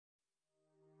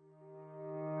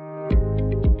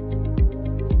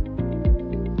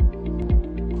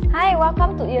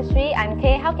welcome to Eostre. I'm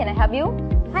Kay. How can I help you?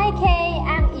 Hi Kay,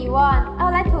 I'm Yvonne. I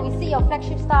would like to visit your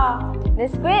flagship store.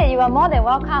 That's great. You are more than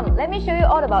welcome. Let me show you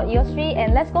all about Eostre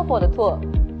and let's go for the tour.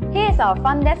 Here is our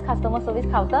front desk customer service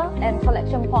counter and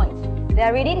collection points. They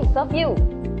are ready to serve you.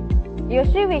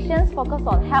 Eostre Visions focus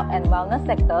on health and wellness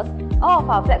sectors. All of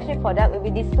our flagship products will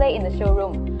be displayed in the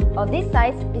showroom. On this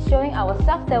side is showing our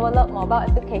self-developed mobile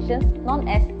applications known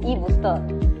as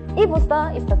Eostre.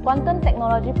 Eostre is the quantum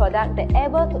technology product that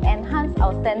able to enhance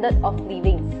our standard of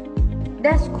living.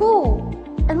 That's cool.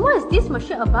 And what is this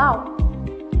machine about?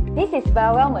 This is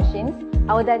Biowell machines.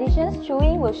 Our dietitians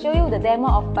Chewy will show you the demo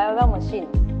of Biowell machine.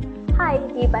 Hi,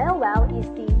 the Biowell is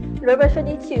the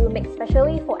revolutionary tool made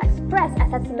specially for express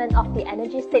assessment of the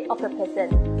energy state of the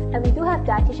person. And we do have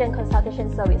dietitian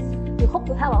consultation service. We hope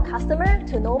to help our customer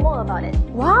to know more about it.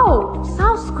 Wow,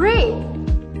 sounds great.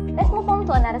 Let's move on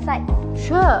to another side.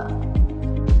 Sure.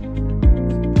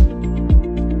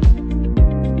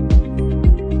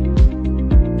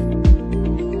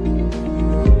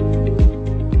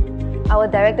 Our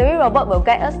directory robot will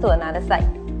guide us to another side.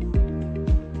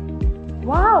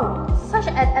 Wow, such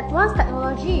an advanced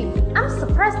technology. I'm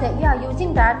surprised that you are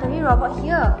using directory robot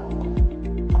here.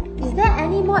 Is there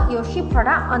any more Eostre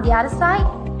product on the other side?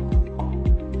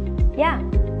 Yeah.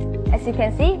 As you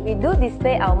can see, we do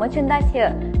display our merchandise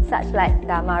here, such like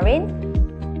Damarin,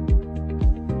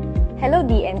 Hello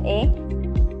DNA,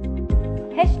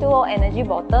 H2O energy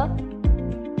bottle,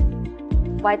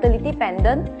 Vitality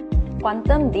pendant,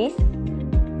 Quantum disc,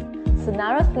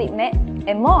 Sonara sleep mat,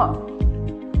 and more.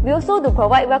 We also do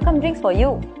provide welcome drinks for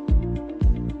you.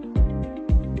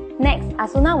 Next,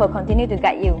 Asuna will continue to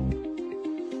guide you.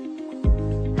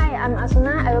 Hi, I'm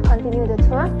Asuna. I will continue the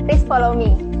tour. Please follow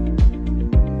me.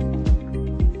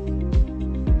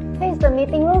 Here is the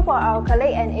meeting room for our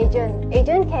colleague and agent.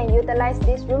 Agent can utilize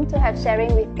this room to have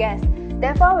sharing with guests.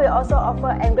 Therefore, we also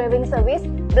offer engraving service,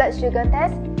 blood sugar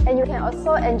test, and you can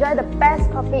also enjoy the best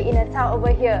coffee in the town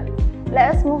over here.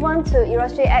 Let us move on to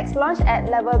Eostre X launch at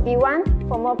level B1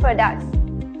 for more products.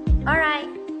 Alright.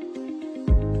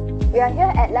 We are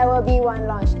here at level B1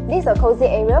 launch. This is a cozy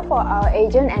area for our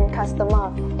agent and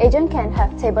customer. Agent can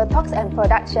have table talks and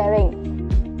product sharing.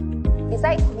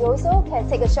 Besides, you also can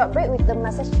take a short break with the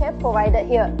massage chair provided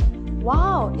here.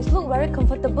 Wow, it looks very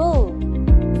comfortable.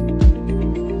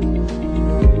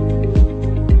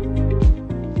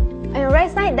 On your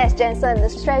right side, that's Jensen, the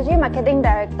Strategy Marketing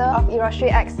Director of Eostre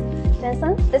X.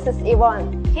 Jensen, this is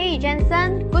Yvonne. Hey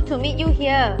Jensen, good to meet you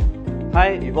here.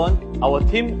 Hi Yvonne, our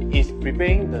team is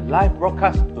preparing the live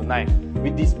broadcast tonight. We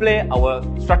display our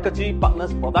strategy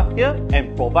partners product here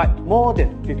and provide more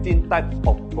than 15 types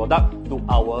of product to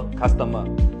our customer.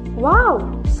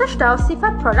 Wow, such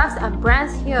diversified products and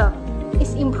brands here.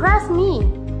 It's impressed me.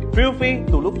 Feel free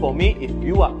to look for me if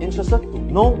you are interested to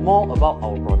know more about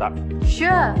our product.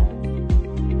 Sure.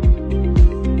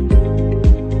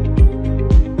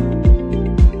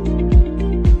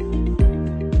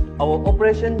 Our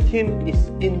operation team is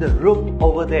in the room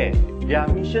over there. Their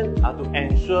mission are to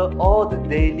ensure all the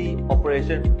daily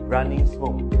operation running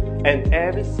smooth and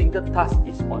every single task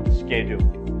is on schedule.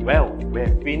 Well, we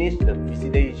have finished the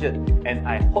visitation and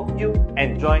I hope you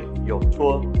enjoy your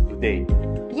tour today.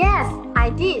 Yes,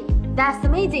 I did. That's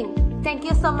amazing. Thank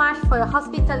you so much for your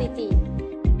hospitality.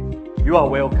 You are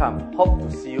welcome. Hope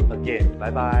to see you again. Bye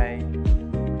bye.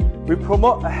 We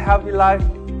promote a healthy life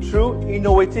through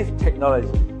innovative technology.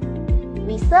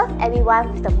 We serve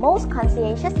everyone with the most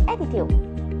conscientious attitude.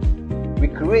 We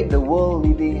create the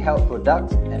world-leading health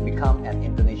products and become an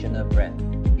international brand.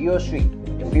 Eostre,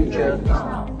 the future is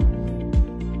now.